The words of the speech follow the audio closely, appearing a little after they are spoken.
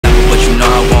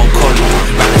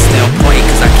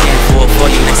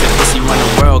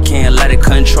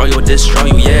control you or destroy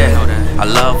you, yeah. I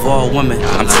love all women,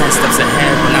 I'm 10 steps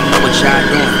ahead when I know what y'all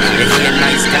doing. Yeah, he a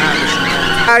nice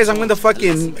guy. Guys, I'm gonna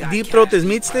fucking deep throat this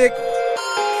meat stick.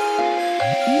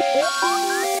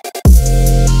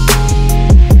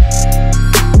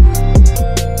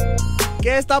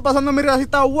 ¿Qué está pasando, mi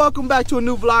racita? Welcome back to a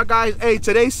new vlog, guys. Hey,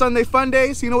 today's Sunday fun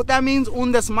day, so you know what that means?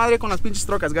 Un desmadre con las pinches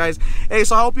trocas, guys. Hey,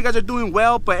 so I hope you guys are doing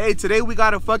well, but hey, today we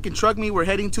got a fucking truck meet we're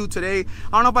heading to today.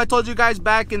 I don't know if I told you guys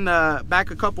back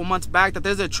a couple months back that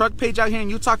there's a truck page out here in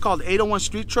Utah called 801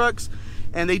 Street Trucks,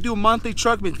 and they do monthly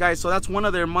truck meets, guys. So that's one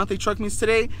of their monthly truck meets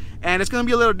today, and it's gonna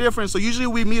be a little different. So usually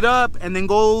we meet up and then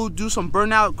go do some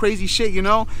burnout crazy shit, you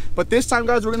know, but this time,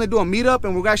 guys, we're gonna do a meetup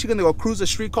and we're actually gonna go cruise a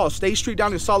street called State Street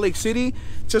down in Salt Lake City.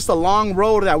 Just a long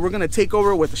road that we're gonna take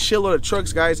over with a shitload of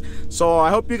trucks, guys. So I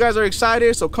hope you guys are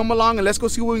excited. So come along and let's go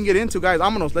see what we can get into, guys.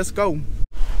 Vámonos, let's go.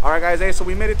 All right, guys, hey, so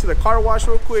we made it to the car wash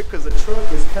real quick because the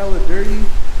truck is hella dirty.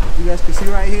 You guys can see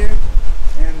right here.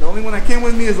 And the only one that came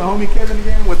with me is the homie Kevin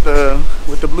again with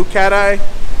the blue cat eye.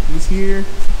 He's here.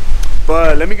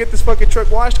 But let me get this fucking truck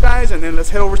washed, guys, and then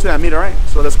let's head over to that meet, all right?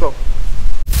 So let's go.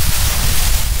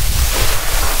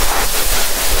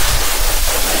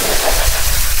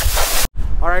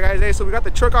 All right, guys, hey, so we got the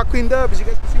truck all cleaned up. As you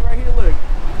guys can see right here, look.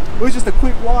 It was just a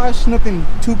quick wash, nothing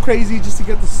too crazy, just to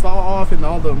get the stall off and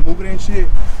all the moving and shit.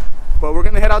 But we're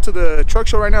gonna head out to the truck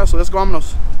show right now, so let's go,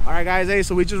 vámonos. All right, guys, hey,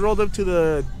 so we just rolled up to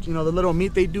the, you know, the little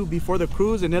meet they do before the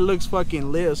cruise, and it looks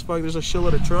fucking lit as fuck. There's a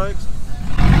shitload of trucks.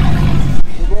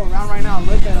 We'll go around right now and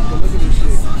look at them, but look at this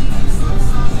shit.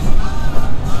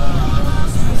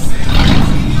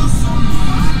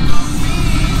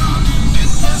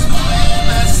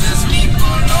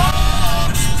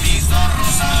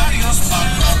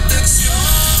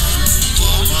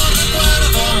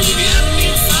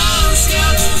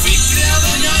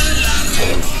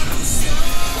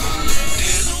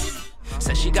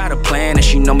 She got a plan and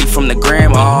she know me from the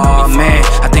gram. Oh man,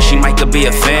 I think she might could be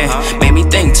a fan. Made me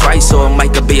think twice, so it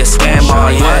might could be a scam. Oh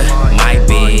yeah, might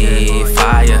be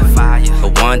fire.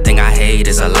 But one thing I hate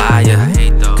is a liar.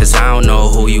 Cause I don't know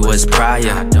who you was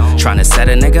prior. Tryna set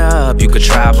a nigga up, you could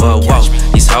try, but whoa,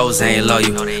 these hoes ain't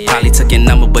loyal. Probably took your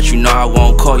number, but you know I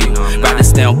won't call you. Rather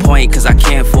stay on point, cause I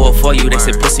can't fall for you. They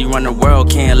say pussy run the world,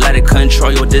 can't let it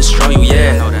control you or destroy you,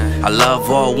 yeah. I love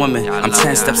all women, I'm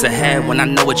 10 steps ahead when I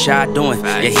know what y'all doing.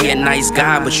 Yeah, he a nice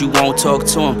guy, but you won't talk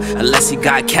to him unless he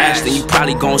got cash, then you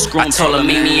probably gon' screw him. I told her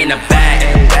meet me in the back,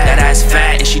 that ass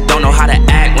fat and she don't know how to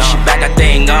act. When she back that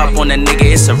thing up on the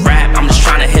nigga, it's a rap. I'm just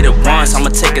tryna hit it once, I'ma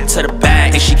take it to the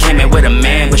back. And she came in with a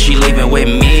man, but she leaving with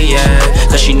me, yeah.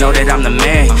 Cause she know that I'm the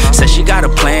man. Said she got a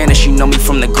plan and she know me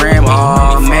from the gram.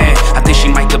 Oh man, I think she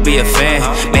might could be a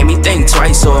fan. Made me think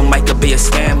twice, so it might could be a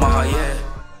scam, oh yeah.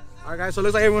 Alright, guys, so it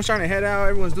looks like everyone's trying to head out.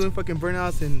 Everyone's doing fucking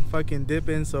burnouts and fucking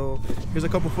dipping. So here's a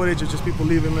couple footage of just people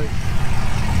leaving. Look.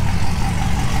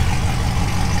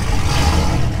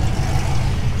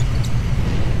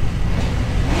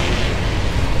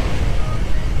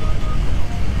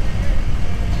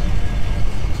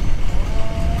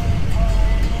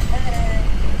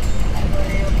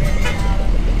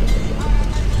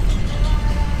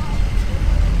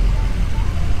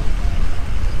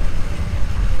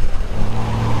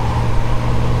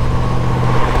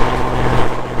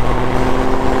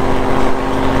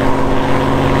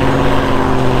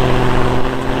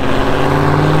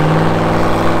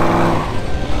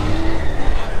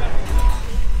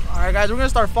 Guys, we're gonna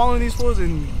start following these fools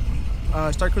and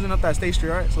start cruising up that State Street.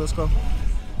 All right, so let's go. All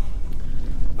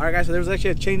right, guys, so there was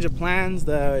actually a change of plans.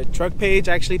 The truck page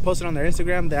actually posted on their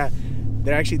Instagram that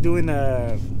they're actually doing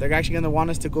they're actually gonna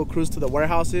want us to go cruise to the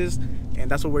warehouses,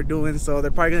 and that's what we're doing. So they're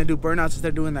probably gonna do burnouts instead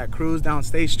of doing that cruise down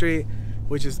State Street,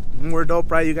 which is more dope,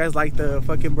 right? You guys like the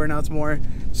fucking burnouts more,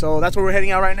 so that's where we're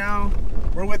heading out right now.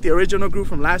 We're with the original group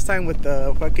from last time with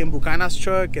the fucking Bucanas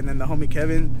truck and then the homie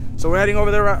Kevin. So we're heading over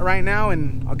there right now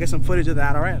and I'll get some footage of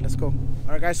that. All right, let's go. All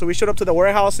right, guys, so we showed up to the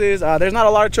warehouses. There's not a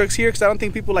lot of trucks here because I don't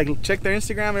think people like check their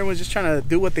Instagram. Everyone's just trying to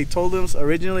do what they told them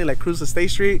originally, like cruise to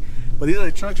State Street. But these are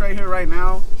the trucks right here right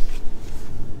now.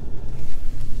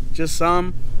 Just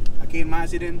some. Aquí en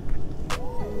Mazidin.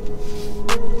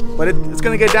 But it's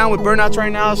gonna get down with burnouts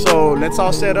right now, so let's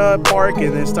all set up, park,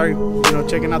 and then start, you know,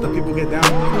 checking out the people get down.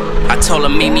 I told her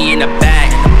meet me in the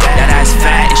back, that ass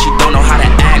fat and she don't know how to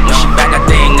act. When she back that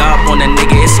thing up on the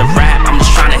nigga, it's a rap. I'm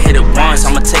just tryna hit it once,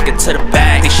 I'ma take it to the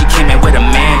back. Think she came in with a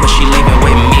man, but she leaving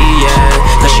with me,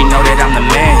 yeah. Cause she know that I'm the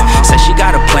man. Said she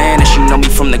got a plan and she know me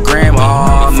from the gram.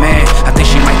 Oh man, I think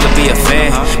she might could be a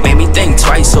fan. Made me think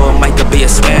twice, so it might could be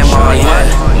a scam. Oh yeah,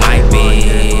 might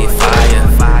be fire.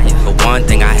 But one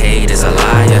thing I hate is a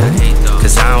liar.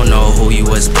 Cause I don't know who you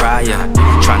was prior.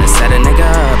 Tryna set a nigga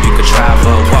up,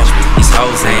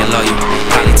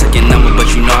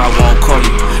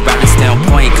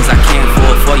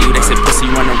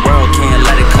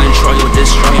 control you,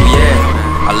 destroy you, yeah.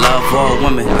 I love all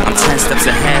women, I'm 10 steps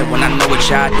ahead when I know what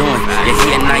y'all doing. Yeah,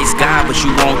 he a nice guy, but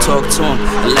you won't talk to him.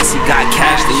 Unless he got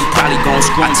cash, then you probably gon'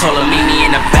 screw him. I told her meet me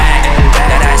in the back,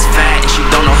 that ass fat, and she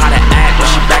don't know how to act. When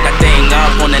she back that thing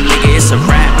up on the nigga, it's a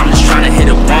rap. I'm just tryna hit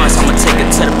it once, I'ma take it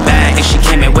to the back. And she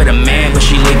came in with a man, but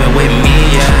she leaving with me,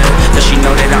 yeah. Cause she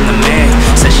know that I'm the man.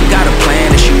 Said she got a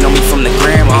plan, and she know me from the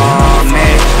gram. Oh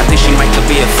man, I think she might could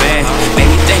be a fan. Made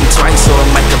me think twice, or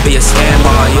it might could be a scam,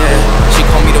 oh yeah. She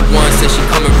called me the one, said she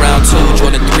coming round too.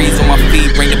 Jordan 3s on my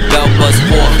feet, ring the bell, buzz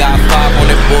 4. Got 5 on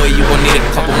it, boy, you gon' need a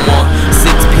couple more.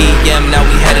 6 p.m., now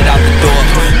we headed out the door.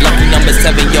 Lucky number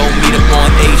 7, yo, meet up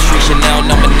on A Street. Chanel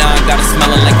number 9, got her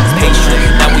smelling like a pastry.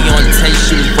 Now we on 10,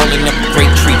 she was rolling up a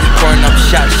great tree. Pouring up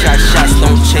shots,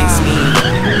 don't chase me.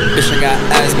 Bitch, I got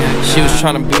asthma. She was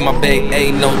tryna be my babe,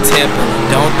 ain't no temper.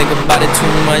 Don't think about it too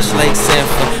much like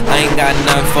Sanford. I ain't got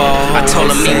nothing for her. I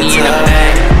told her meet me in the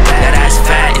back, that ass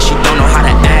fat, and she don't know how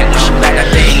to act. When she back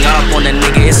that thing up on the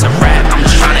nigga, it's a rap. I'm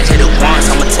just tryna hit it once,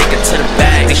 I'ma take it to the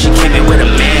back. And she came in with a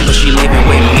man, but she leaving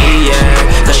with me,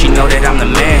 yeah. Cause she know that I'm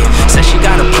the man. Said she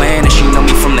got a plan, and she know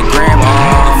me from the gram.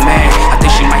 Oh man, I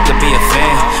think she might could be a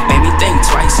fan. Made me think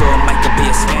twice, or it might could be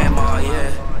a scam, oh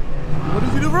yeah. What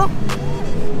did you do, bro?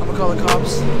 I'm gonna call the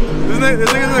cops. This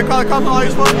nigga's gonna call the cops on all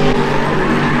his phone?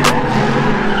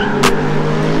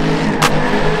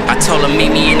 I told her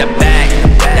meet me in the back,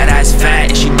 that ass fat,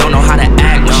 and she don't know how to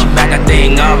act. When she back that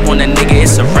thing up on the nigga,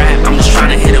 it's a rap. I'm just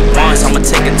tryna hit it once, I'ma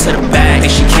take it to the back. And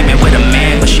she came in with a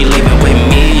man, but she leaving with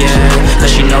me, yeah.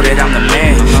 Cause she know that I'm the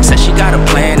man. Said she got a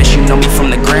plan, and she know me from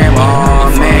the gram.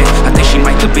 Oh man, I think she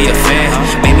might could be a fan.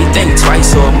 Made me think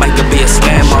twice, or it might could be a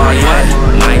scam. Oh yeah,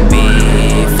 might be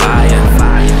fire,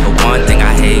 but one thing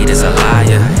I hate is a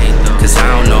liar. Cause I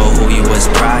don't know who you was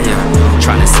prior.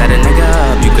 Tryna set a nigga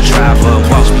up, you could try, but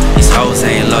whoa, these hoes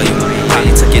ain't loyal.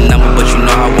 Probably took your number, but you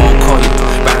know I won't call you.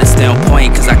 Rather stay on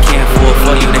point, cause I can't fall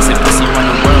for you. They say pussy run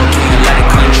the world, can't let it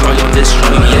control you,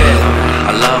 destroy you, yeah.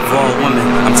 I love all women,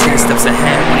 I'm 10 steps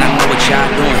ahead when I know what y'all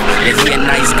doing. If he a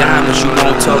nice guy, but you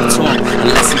won't talk to him.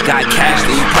 Unless he got cash,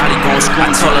 then you probably gon' screw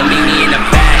him. I told her meet me in the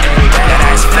back,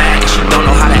 that ass fat, and she don't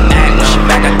know how to act. When she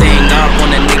back that thing up on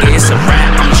the nigga, it's a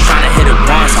rap. I'm just tryna hit it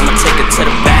once, I'ma take it to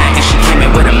the back. And she came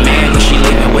in with a man, but she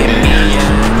leaving with me,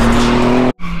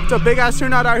 yeah. It's a big ass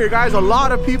turnout out here, guys. A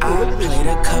lot of people. I played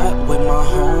a cut with my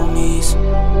homies,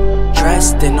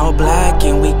 dressed in all black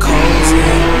and we cozy.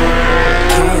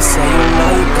 Can't say you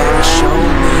know, you gotta show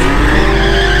me.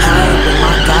 High with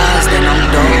my guys, then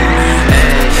I'm dope.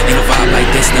 Ain't no vibe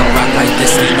like this, no rock like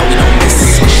this, you know we don't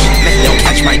miss. Don't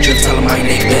catch my drip, tell them my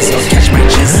name is. Don't catch my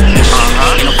gist, ain't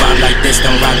no vibe like this,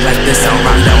 don't rock like this, don't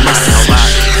rock, don't miss.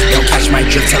 Don't catch my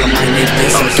drip, tell them my name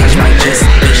is. Don't catch my gist,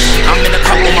 bitch. I'm in a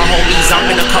couple of my homies, I'm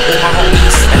in a couple of my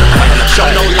homies. Show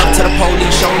no love to the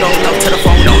police, show no love to the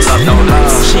phonies. No love, no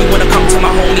love. She wanna come to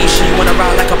my homies, she wanna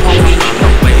ride like a pony.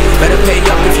 Better pay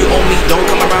up if you owe me, don't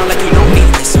come around like you know me.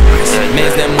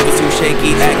 Man's that movie too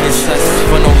shaky, acting sus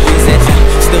for no reason.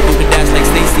 Still do the dash like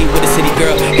Stacy with a city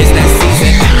girl, it's that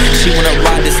season. She wanna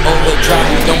ride this overdrive,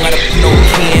 we don't gotta put no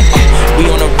can. We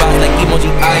on a rise like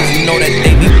emoji eyes, you know that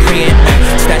they be praying.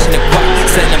 Stashing the guap,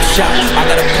 setting up shop. I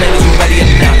got a plan, is you ready or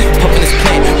not? Pumping this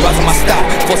plan, rising my stop,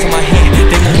 forcing my hand.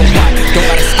 They move a lot, don't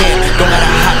gotta scam, don't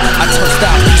gotta hop. I turn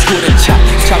style, screw the chop.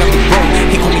 Shout out to bro,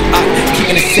 he call me out,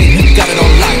 keeping it safe, got it on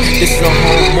lock. This is a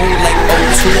whole moon like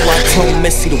O2. I told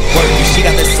Missy to work, she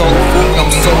got that soul food, I'm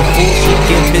so full, she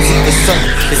get busy for certain.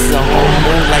 This is a whole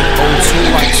moon like O2.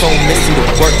 I told Missy to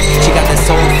work, she got that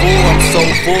soul food, I'm so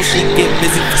full, she get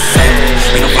busy for certain.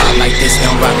 Ain't no vibe like this,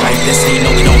 don't rock like this, so you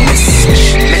know we don't miss.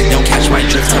 Don't catch my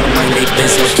drip, tell them my name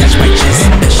is. Don't catch my gist,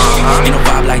 bitch. Ain't no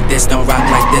vibe like this, don't rock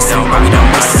like this, so you know we don't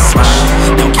miss.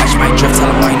 Don't catch my drip, tell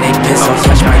them my name is. Don't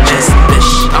catch my gist, bitch.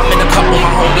 I'm in a couple of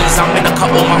my homies, I'm in a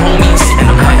couple of my homies.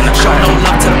 Show no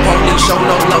love to the police, show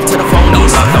no love to the phonies.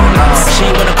 She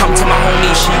wanna come to my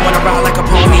homies, she wanna ride like a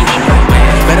pony.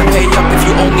 Better pay up if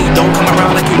you owe me, don't come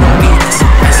around like you know me.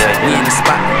 We in the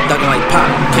spot, thuggin' like pop,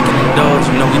 kicking the doors,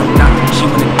 you know we don't knock. She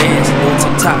wanna dance, go to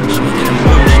the top, she making it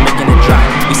move, she making it drop.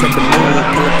 We set the mood,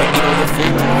 pull up and eat all your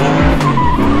food.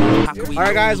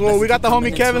 Alright guys, well we got the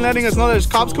homie Kevin letting us know there's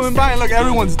cops coming by, and look,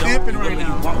 everyone's dipping right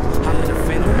now.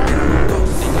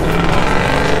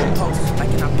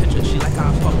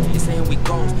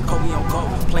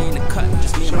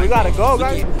 We gotta go,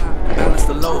 guys. Balance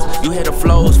the lows, you hear the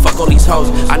flows, fuck all these hoes.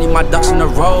 I need my ducks in a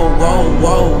row, whoa,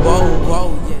 whoa, whoa,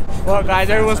 whoa, yeah. Well guys,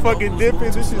 everyone's fucking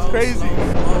dipping, this is crazy.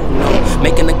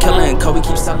 Making a killing, and Kobe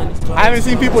keeps selling. I haven't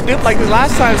seen people dip like this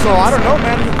last time, so I don't know,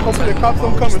 man. Hopefully the cops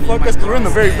don't come and fuck us, because we're in the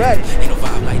very back. Ain't no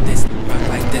vibe like this, rock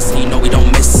like this, you know we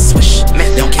don't miss. Swish,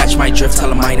 man, don't catch my drip. drift, tell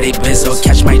them mind they biz or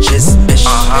catch my gist, bitch.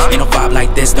 Ain't no vibe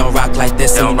like this, don't rock like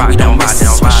this, and we don't miss it,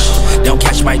 swish. Don't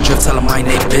catch my drift, tell them mind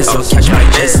they biz or catch my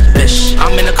gist, bitch.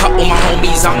 I'm in a cut with my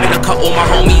homies, I'm in a cut with my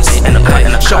homies.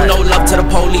 Show no love to the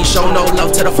police, show no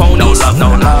love to the phonies.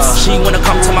 No love. She wanna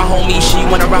come to my homie, she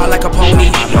wanna ride like a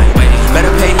pony. Better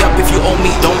pay up if you owe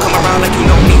me, don't come around like you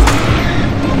know me.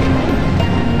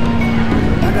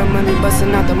 I got money busting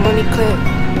out the money clip.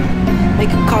 Make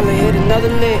a call and hit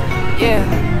another lick, yeah.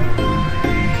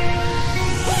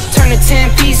 Turn a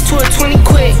 10-piece to a 20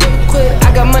 quick.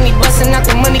 I got money busting out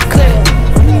the money clip.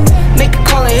 Make a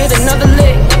call and hit another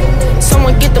lick.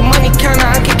 Someone get the money counter,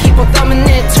 I can keep on thumbing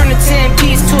it. Turn a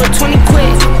 10-piece to a 20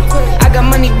 quick. I got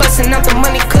money busting out the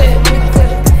money clip.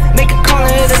 Make a call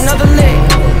and hit another lick.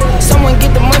 Someone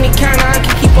get the money counter, I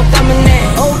can keep on thumbing it.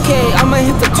 Okay, I'ma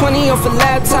hit the 20 off a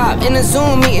laptop. In a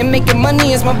Zoom meeting, making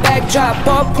money is my backdrop.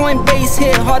 Ballpoint base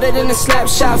hit harder than a slap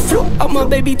shot. Flew out my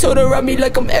baby, told her ride me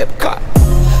like I'm Epcot.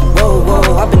 Whoa,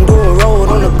 whoa, I've been doing road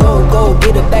on the go.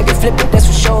 Get it back and flip it, that's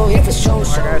for sure, yeah, for sure.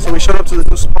 Alright guys, so we showed up to the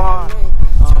new spot.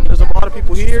 There's a lot of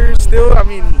people here still. I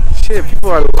mean, shit, people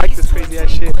are like this crazy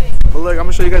ass shit. But look, I'm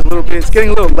gonna show you guys a little bit. It's getting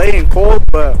a little late and cold,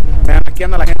 but man, aquí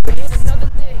anda la gente.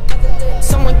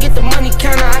 Someone get the money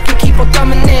counter, I can keep on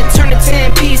thumbing it. Turn the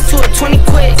 10-piece to a 20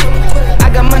 quick.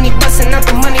 I got money busting out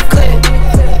the money clip.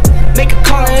 Make a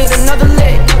call and hit another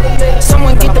lick.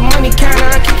 Someone get the money counter,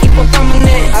 I can keep on thumbing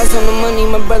it. Eyes on the money,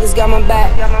 my brothers got my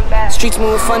back. Streets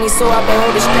moving funny, so I've been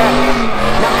holding strap.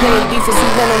 Not playing defense, we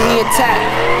been on the attack.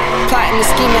 Plotting and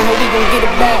scheming, how we gon' get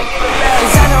it back.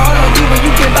 Designer all on you, but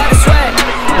you can buy the swag.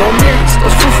 No mirrors,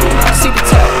 those foo-foo, see the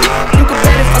tag. You can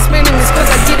bet if I spend it, it's cause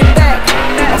I get it back.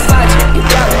 I'll fight you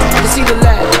got it, you can see the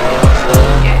lag.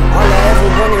 All I ever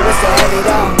wanted was to have it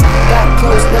all. Got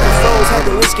close, never froze, had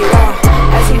to risk it all.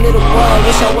 As a little boy,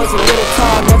 wish I was a little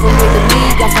tall. Never made the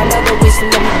league, I found other ways to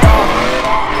let me ball.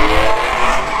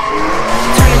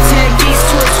 Turn a 10-piece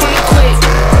to a 20 quick.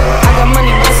 I got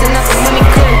money busting out the money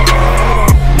clip.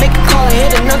 Make a call and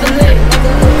hit another lick.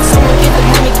 Someone get the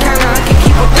money counter, I can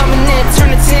keep on thumbing it.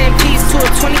 Turn a 10-piece to a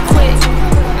 20 quick.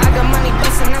 I got money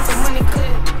busting out the money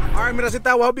clip. Alright,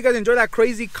 Miracita, well, I hope you guys enjoyed that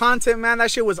crazy content, man. That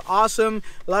shit was awesome.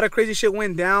 A lot of crazy shit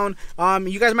went down.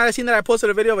 You guys might have seen that I posted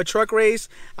a video of a truck race.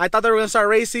 I thought they were gonna start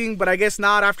racing, but I guess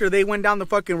not. After they went down the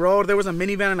fucking road, there was a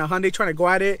minivan and a Hyundai trying to go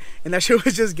at it, and that shit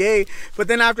was just gay. But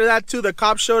then after that too, the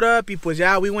cops showed up. Pues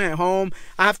yeah, we went home.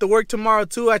 I have to work tomorrow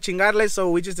too at chingarle, so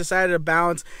we just decided to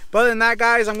bounce. But other than that,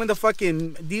 guys, I'm gonna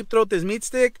fucking deep throat this meat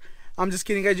stick. I'm just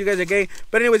kidding, guys. You guys are gay.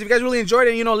 But anyways, if you guys really enjoyed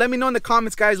it, you know, let me know in the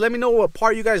comments, guys. Let me know what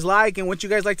part you guys like and what you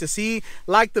guys like to see.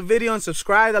 Like the video and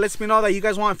subscribe. That lets me know that you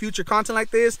guys want future content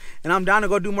like this, and I'm down to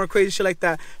go do more crazy shit like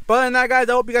that. But other than that, guys,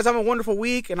 I hope you guys have a wonderful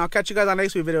week, and I'll catch you guys on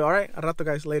next week's video. All right, a rato,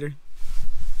 guys. Later.